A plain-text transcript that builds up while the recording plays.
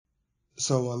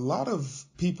So a lot of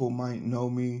people might know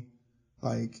me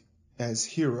like as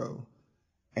Hero,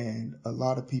 and a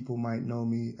lot of people might know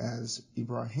me as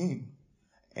Ibrahim.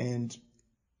 And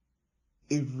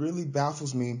it really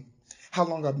baffles me how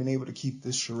long I've been able to keep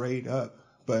this charade up.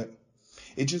 But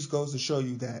it just goes to show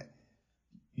you that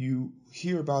you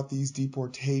hear about these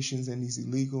deportations and these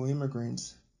illegal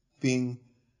immigrants being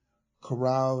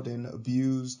corralled and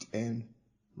abused and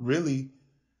really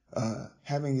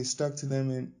having it stuck to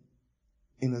them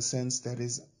in a sense that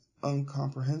is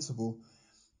incomprehensible.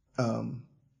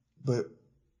 But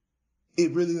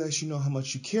it really lets you know how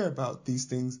much you care about these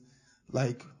things.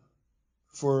 Like,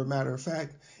 for a matter of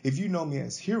fact, if you know me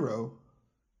as Hero,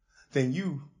 then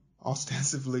you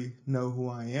ostensibly know who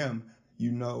I am.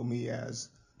 You know me as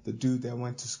the dude that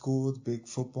went to school, the big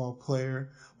football player,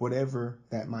 whatever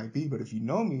that might be. But if you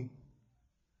know me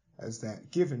as that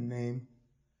given name,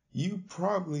 you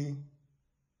probably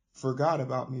forgot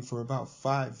about me for about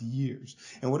 5 years.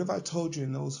 And what if I told you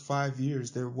in those 5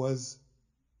 years there was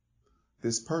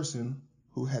this person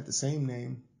who had the same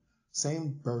name, same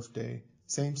birthday,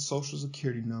 same social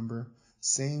security number,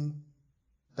 same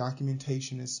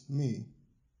documentation as me,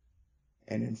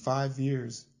 and in 5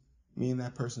 years, me and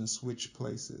that person switched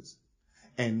places,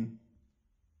 and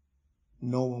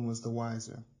no one was the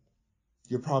wiser?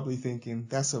 You're probably thinking,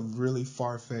 that's a really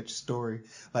far-fetched story.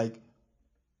 Like,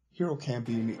 Hero can't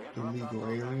be an illegal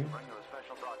alien.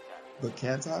 But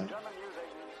can't I?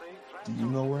 Do you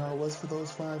know where I was for those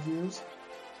 5 years?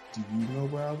 Do you know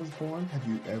where I was born? Have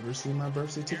you ever seen my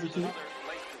birth certificate?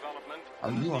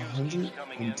 Are you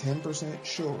 110%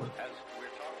 sure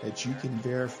that you can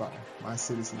verify my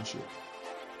citizenship?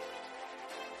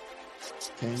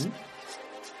 Can you?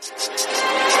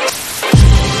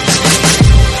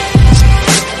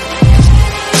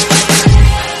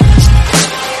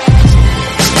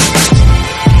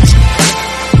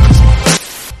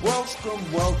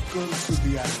 Welcome to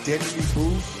the Identity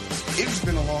Booth. It's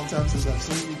been a long time since I've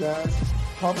seen you guys.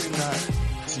 Probably not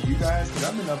to you guys, because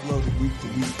I've been uploading week to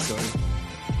week, so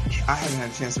I haven't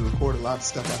had a chance to record a lot of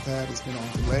stuff I've had. It's been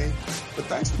on delay. But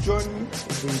thanks for joining me.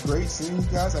 It's been great seeing you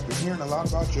guys. I've been hearing a lot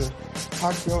about your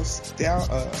Hot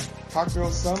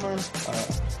Girl Summer,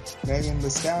 Megan Thee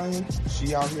Stallion.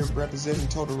 She out here representing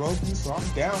Todoroki, so I'm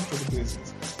down for the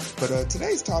business. But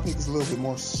today's topic is a little bit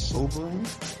more sobering,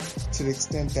 to the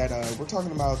extent that we're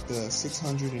talking about the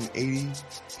 680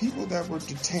 people that were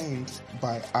detained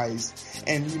by ICE.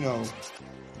 And, you know,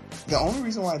 the only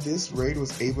reason why this raid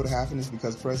was able to happen is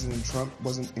because President Trump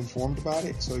wasn't informed about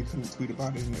it, so he couldn't tweet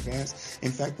about it in advance.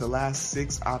 In fact, the last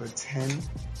 6 out of 10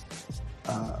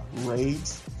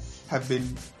 raids have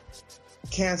been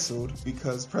canceled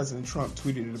because President Trump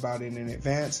tweeted about it in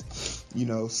advance. You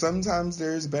know, sometimes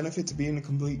there's benefit to being a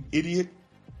complete idiot.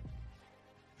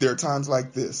 There are times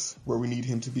like this where we need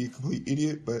him to be a complete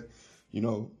idiot, but, you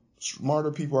know,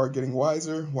 smarter people are getting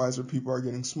wiser people are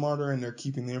getting smarter, and they're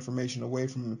keeping the information away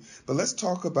from him. But let's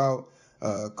talk about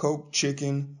Coke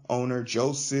Chicken owner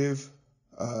Joseph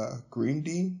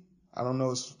Greendy. I don't know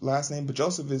his last name, but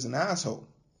Joseph is an asshole.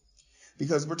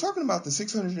 Because we're talking about the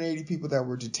 680 people that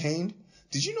were detained.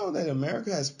 Did you know that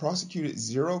America has prosecuted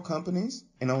 0 companies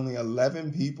and only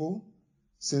 11 people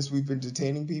since we've been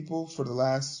detaining people for the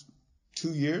last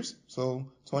 2 years? So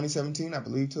 2017, I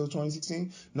believe, till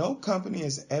 2016. No company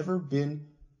has ever been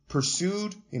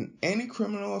pursued in any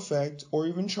criminal effect or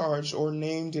even charged or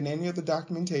named in any of the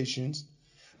documentations.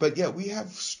 But yet we have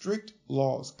strict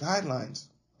laws, guidelines,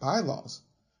 bylaws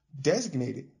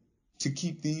designated to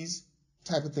keep these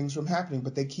type of things from happening,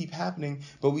 but they keep happening.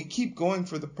 But we keep going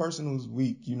for the person who's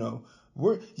weak. You know,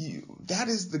 if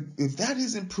that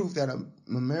isn't proof that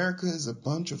America is a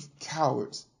bunch of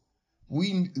cowards,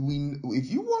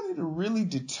 if you wanted to really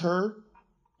deter,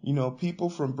 you know,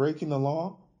 people from breaking the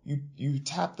law, you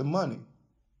tap the money.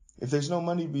 If there's no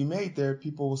money to be made there,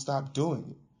 people will stop doing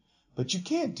it. But you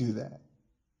can't do that.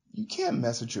 You can't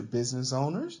mess with your business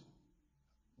owners.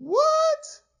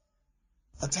 What?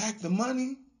 Attack the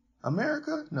money?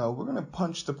 America? No, we're going to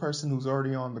punch the person who's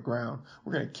already on the ground.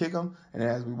 We're going to kick them, and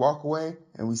as we walk away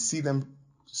and we see them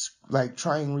like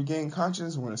try and regain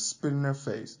consciousness, we're going to spit in their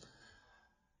face.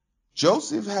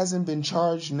 Joseph hasn't been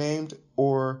charged, named,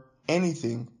 or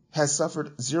anything, has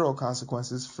suffered 0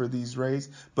 consequences for these raids.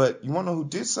 But you want to know who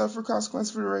did suffer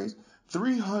consequences for the raids?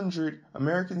 300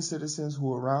 American citizens who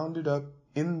were rounded up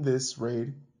in this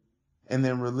raid and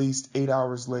then released 8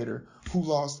 hours later, who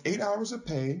lost 8 hours of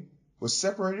pay, was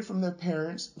separated from their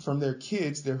parents, from their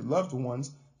kids, their loved ones,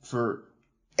 for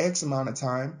X amount of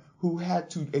time, who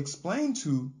had to explain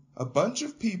to a bunch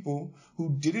of people who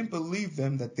didn't believe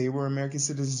them that they were American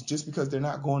citizens just because they're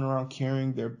not going around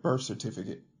carrying their birth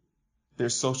certificate. their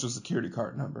social security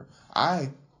card number.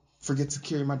 I forget to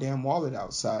carry my damn wallet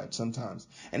outside sometimes.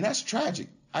 And that's tragic.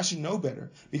 I should know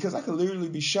better because I could literally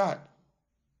be shot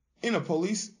in a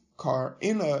police car,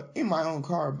 in my own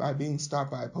car by being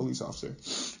stopped by a police officer.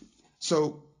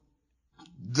 So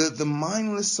the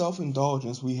mindless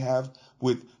self-indulgence we have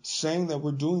with saying that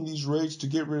we're doing these raids to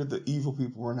get rid of the evil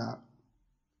people, we're not.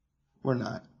 We're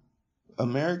not.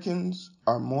 Americans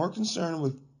are more concerned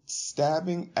with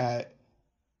stabbing at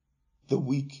the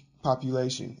weak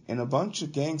population, and a bunch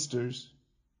of gangsters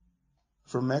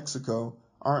from Mexico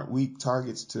aren't weak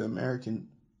targets to American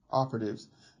operatives.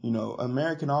 You know,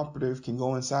 American operative can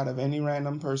go inside of any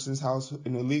random person's house,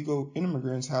 an illegal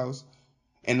immigrant's house,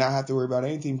 and not have to worry about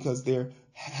anything because they're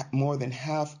more than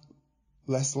half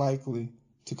less likely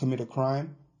to commit a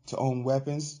crime, to own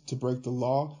weapons, to break the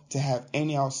law, to have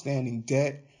any outstanding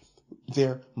debt.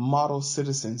 They're model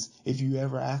citizens if you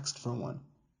ever asked for one.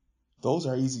 Those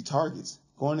are easy targets.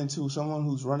 Going into someone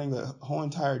who's running a whole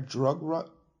entire drug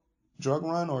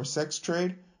run or sex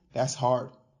trade, that's hard.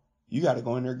 You got to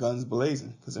go in there guns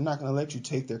blazing because they're not going to let you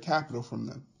take their capital from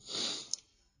them.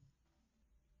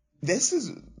 This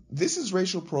is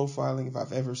racial profiling if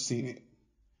I've ever seen it.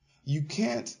 You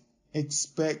can't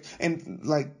expect, and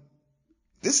like,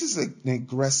 this is an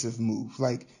aggressive move.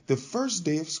 Like, the first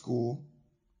day of school,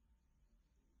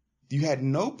 you had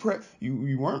no prep,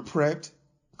 you weren't prepped.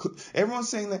 Everyone's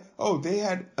saying that, oh, they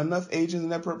had enough agents in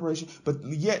that preparation, but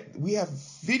yet we have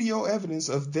video evidence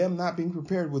of them not being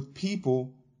prepared with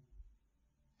people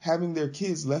having their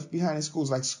kids left behind in schools.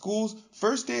 Like schools,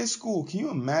 first day of school, can you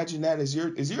imagine that as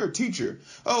you're a teacher?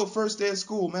 Oh, first day of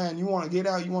school, man, you want to get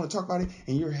out, you want to talk about it,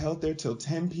 and you're held there till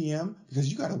 10 p.m.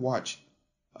 because you got to watch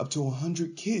up to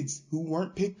 100 kids who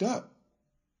weren't picked up.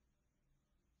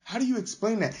 How do you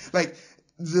explain that? Like,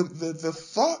 the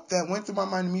thought that went through my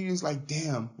mind immediately is like,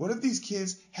 damn, what if these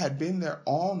kids had been there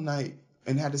all night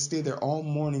and had to stay there all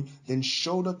morning, then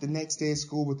showed up the next day at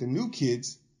school with the new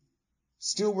kids,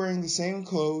 still wearing the same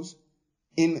clothes,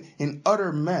 in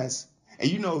utter mess. And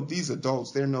you know, these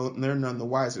adults, they're none the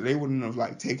wiser. They wouldn't have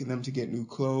like taken them to get new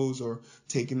clothes or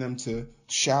taken them to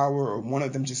shower, or one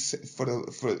of them just for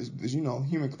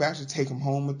human capacity, take them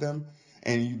home with them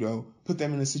and, put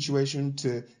them in a situation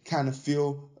to kind of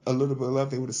feel a little bit of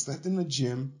love. They would have slept in the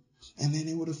gym, and then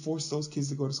they would have forced those kids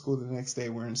to go to school the next day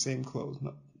wearing the same clothes.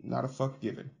 No, not a fuck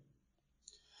given.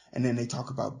 And then they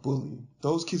talk about bullying.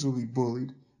 Those kids will be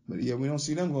bullied. But yeah, we don't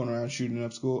see them going around shooting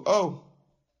up school. Oh,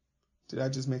 did I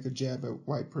just make a jab at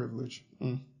white privilege?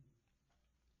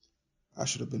 I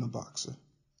should have been a boxer.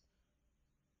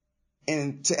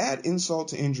 And to add insult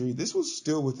to injury, this was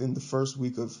still within the first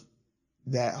week of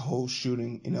that whole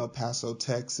shooting in El Paso,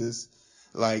 Texas.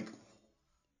 Like,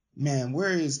 man,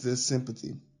 where is the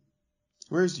sympathy?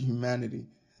 Where's the humanity?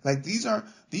 Like, these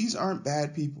aren't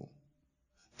bad people.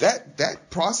 That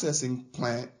processing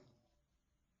plant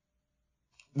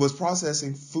was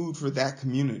processing food for that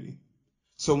community.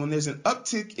 So when there's an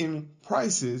uptick in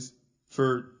prices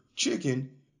for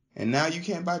chicken, and now you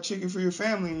can't buy chicken for your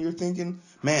family, and you're thinking,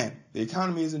 man, the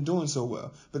economy isn't doing so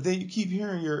well. But then you keep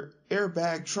hearing your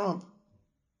airbag Trump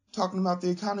talking about the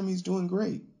economy is doing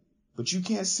great, but you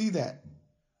can't see that.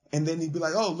 And then he'd be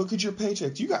like, oh, look at your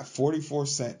paycheck. You got 44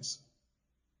 cents.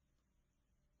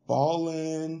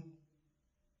 Ballin'.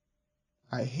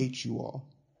 I hate you all.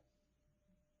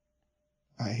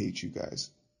 I hate you guys.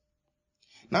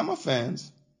 Not my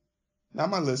fans, not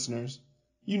my listeners.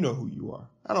 You know who you are.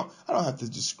 I don't have to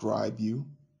describe you.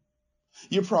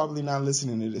 You're probably not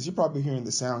listening to this. You're probably hearing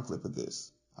the sound clip of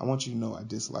this. I want you to know I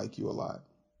dislike you a lot.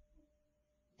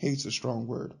 Hate's a strong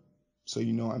word, so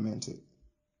you know I meant it.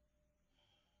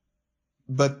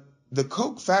 But the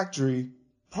Coke factory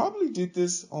probably did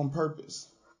this on purpose.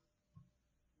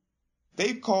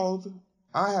 They called,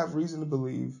 I have reason to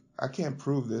believe, I can't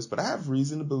prove this, but I have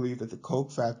reason to believe that the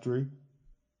Coke factory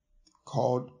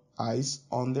called ICE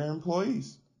on their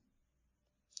employees.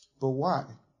 But why?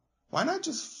 Why not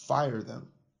just fire them?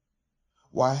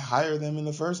 Why hire them in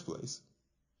the first place?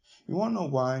 You want to know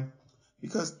why?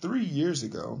 Because 3 years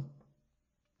ago,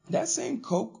 that same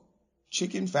Coke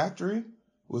chicken factory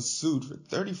was sued for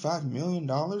 $35 million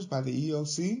by the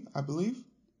EOC, I believe,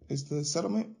 is the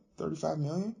settlement, $35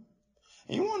 million.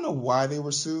 And you want to know why they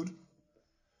were sued?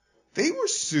 They were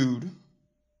sued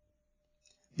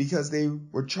because they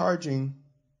were charging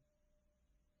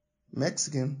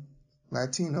Mexican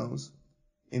Latinos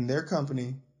in their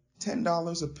company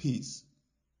 $10 a piece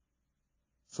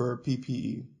for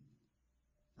PPE,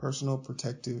 personal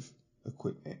protective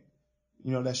equipment.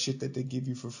 You know that shit that they give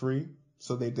you for free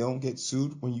so they don't get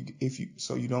sued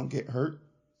so you don't get hurt,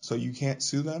 so you can't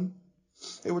sue them.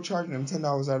 They were charging them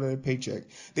 $10 out of their paycheck.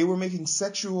 They were making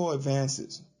sexual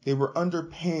advances. They were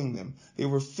underpaying them. They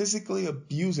were physically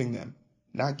abusing them,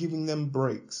 not giving them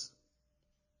breaks.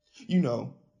 You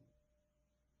know,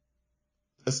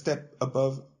 a step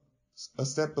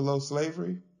below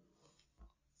slavery.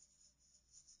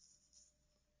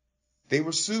 They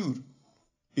were sued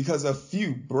because a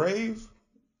few brave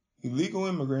illegal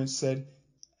immigrants said,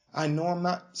 I know I'm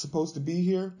not supposed to be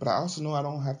here, but I also know I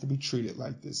don't have to be treated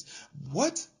like this.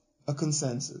 What a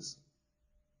consensus.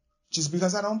 Just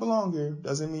because I don't belong here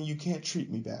doesn't mean you can't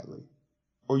treat me badly,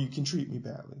 or you can treat me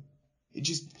badly. It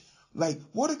just, like,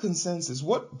 what a consensus.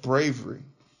 What bravery.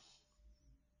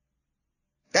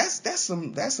 That's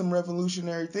some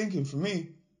revolutionary thinking for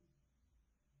me.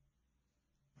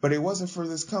 But it wasn't for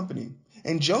this company.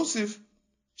 And Joseph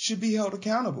should be held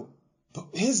accountable. But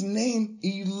his name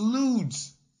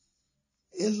eludes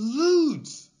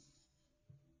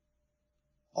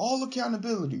all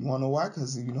accountability. You wanna know why?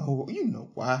 Because you know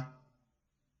why.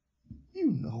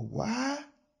 You know why?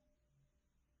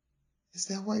 It's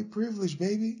that white privilege,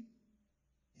 baby.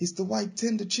 It's the white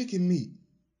tender chicken meat.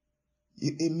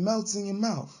 It melts in your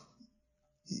mouth.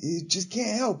 You just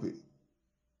can't help it.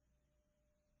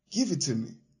 Give it to me.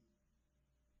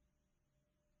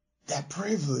 That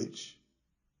privilege.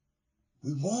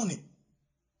 We want it.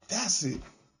 That's it.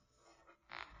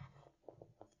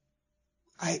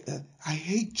 I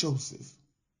hate Joseph.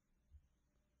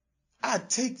 I'd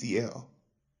take the L.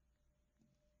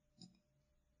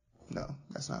 No,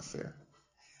 that's not fair.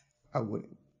 I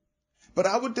wouldn't. But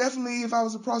I would definitely, if I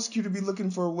was a prosecutor, be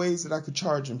looking for ways that I could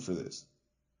charge him for this.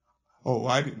 Oh,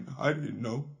 I didn't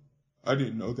know. I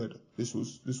didn't know that this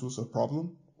was a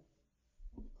problem.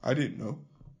 I didn't know.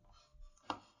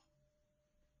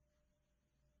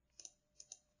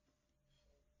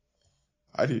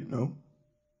 I didn't know.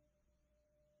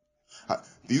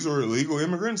 These are illegal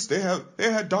immigrants. They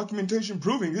had documentation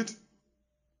proving it.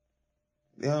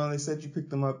 You know, they said you picked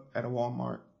them up at a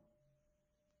Walmart,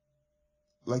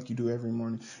 like you do every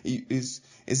morning. It's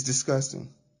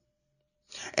disgusting.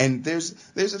 And there's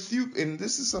a few, and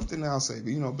this is something I'll say,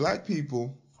 but you know, black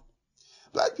people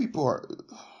are,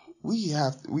 we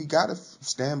gotta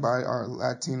stand by our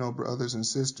Latino brothers and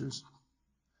sisters.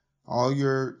 All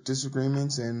your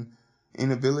disagreements and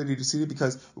inability to see it,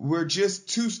 because we're just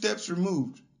 2 steps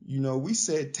removed. You know, we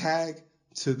said tag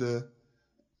to the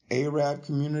Arab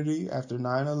community after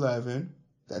 9/11.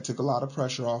 That took a lot of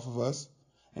pressure off of us.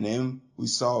 And then we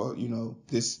saw, you know,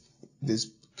 this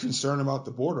concern about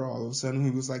the border. All of a sudden,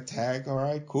 we was like, tag, all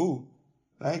right, cool.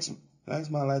 Thanks,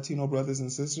 my Latino brothers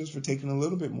and sisters, for taking a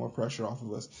little bit more pressure off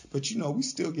of us. But, you know, we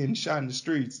still getting shot in the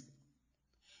streets.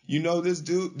 You know, there's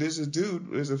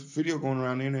a video going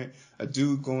around the internet, a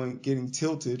dude getting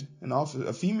tilted,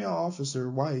 a female officer,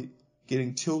 white,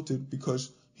 getting tilted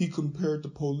because he compared the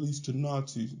police to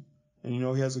Nazis. And, you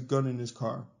know, he has a gun in his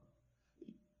car.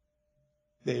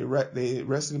 They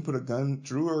arrested him,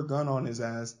 drew a gun on his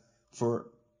ass for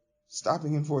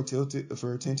stopping him for a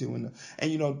tinted window.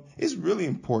 And, you know, it's really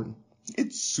important.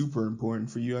 It's super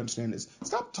important for you to understand this.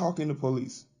 Stop talking to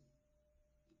police.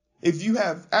 If you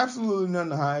have absolutely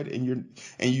nothing to hide and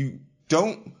you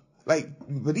don't, like,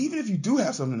 but even if you do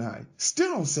have something to hide, still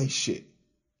don't say shit.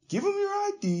 Give them your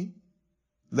ID.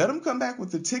 Let them come back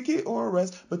with a ticket or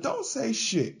arrest, but don't say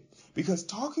shit. Because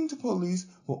talking to police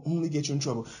will only get you in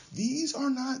trouble. These are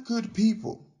not good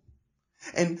people.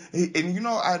 And you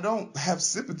know, I don't have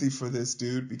sympathy for this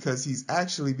dude, because he's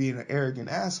actually being an arrogant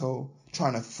asshole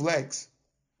trying to flex,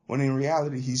 when in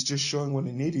reality he's just showing what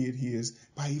an idiot he is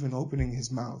by even opening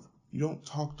his mouth. You don't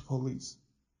talk to police.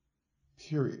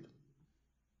 Period.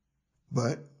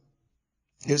 But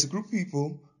there's a group of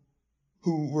people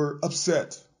who were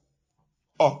upset.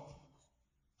 Oh,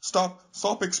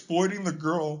 stop exploiting the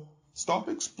girl. Stop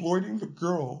exploiting the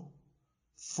girl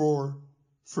for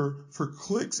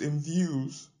clicks and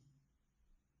views.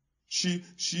 She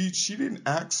didn't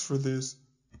ask for this.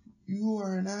 You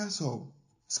are an asshole,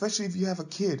 especially if you have a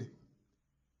kid.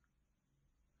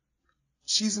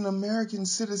 She's an American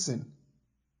citizen,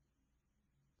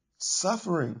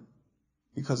 suffering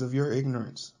because of your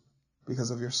ignorance,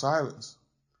 because of your silence,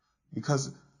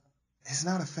 because it's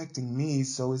not affecting me,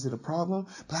 so is it a problem?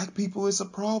 Black people is a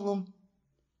problem.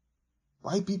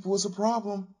 White people is a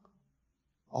problem.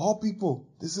 All people,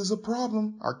 this is a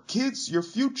problem. Our kids, your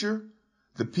future,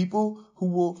 the people who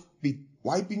will be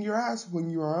wiping your ass when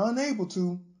you are unable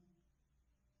to,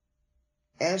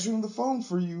 answering the phone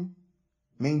for you,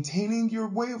 maintaining your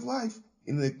way of life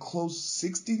in the close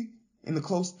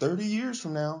 30 years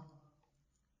from now.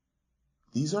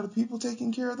 These are the people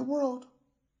taking care of the world.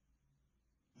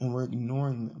 And we're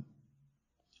ignoring them.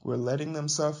 We're letting them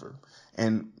suffer.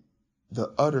 And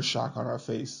the utter shock on our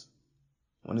face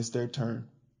when it's their turn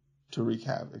to wreak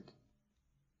havoc.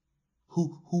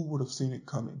 Who would have seen it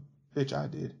coming? Bitch, I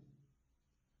did.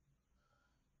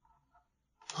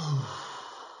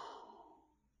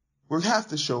 We have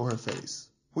to show her face.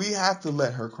 We have to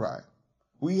let her cry.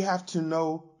 We have to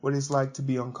know what it's like to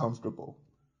be uncomfortable,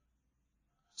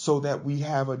 so that we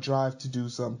have a drive to do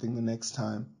something the next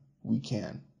time we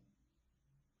can.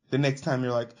 The next time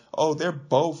you're like, oh, they're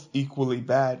both equally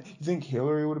bad. You think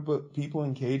Hillary would have put people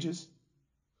in cages?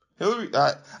 Hillary,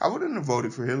 I wouldn't have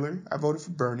voted for Hillary. I voted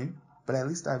for Bernie, but at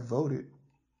least I voted.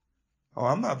 Oh,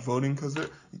 I'm not voting because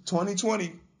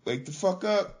 2020, wake the fuck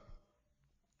up.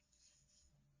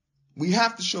 We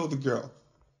have to show the girl.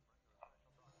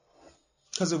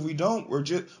 Because if we don't,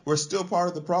 we're still part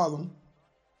of the problem.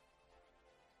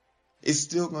 It's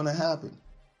still going to happen.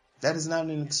 That is not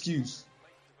an excuse.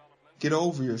 Get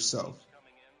over yourself.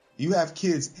 You have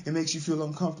kids. It makes you feel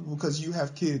uncomfortable because you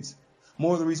have kids.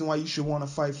 More the reason why you should want to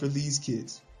fight for these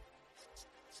kids.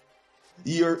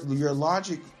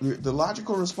 The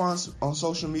logical response on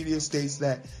social media states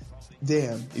that,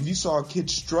 damn, if you saw a kid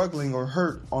struggling or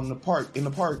hurt in the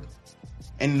park,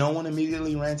 and no one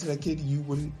immediately ran to that kid, you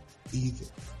wouldn't either.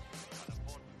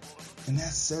 And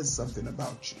that says something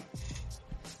about you.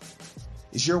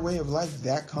 Is your way of life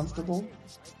that comfortable?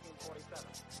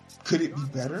 Could it be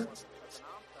better?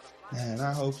 Man,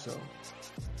 I hope so.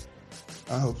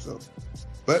 I hope so.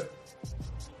 But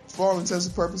for all intents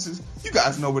and purposes, you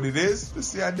guys know what it is.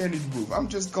 It's the Identity Booth. I'm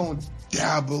just going to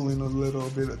dabble in a little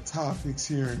bit of topics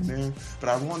here and there, but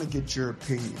I want to get your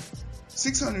opinion.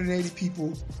 680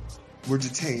 people were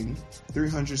detained.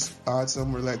 300 odd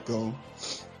some were let go.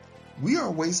 We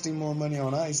are wasting more money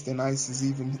on ICE than ICE is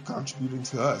even contributing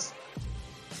to us.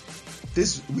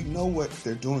 We know what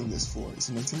they're doing this for. It's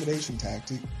an intimidation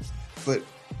tactic. But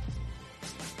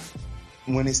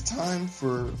when it's time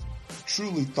for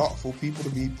truly thoughtful people to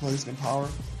be placed in power,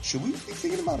 should we be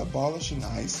thinking about abolishing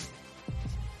ICE?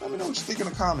 Let me know what you think in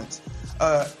the comments.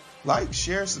 Like,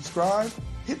 share, subscribe,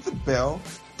 hit the bell.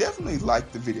 Definitely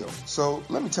like the video. So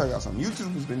let me tell y'all something.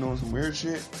 YouTube has been doing some weird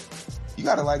shit. You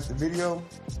gotta like the video.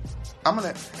 I'm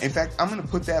gonna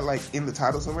put that like in the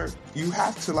title somewhere. You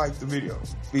have to like the video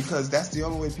because that's the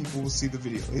only way people will see the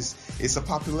video. It's a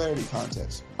popularity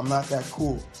contest. I'm not that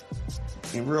cool.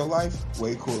 In real life,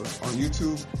 way cooler. On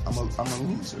YouTube, I'm a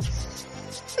loser.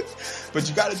 But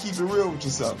you gotta keep it real with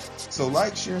yourself. So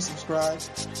like, share, subscribe.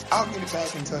 I'll get it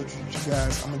back in touch with you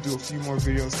guys. I'm gonna do a few more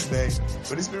videos today.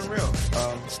 But it's been real.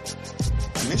 I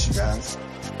miss you guys.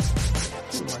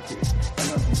 Who are my kids? I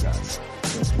love you guys.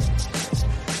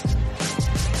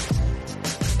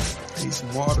 I need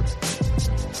some water.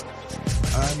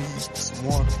 I need some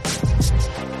water.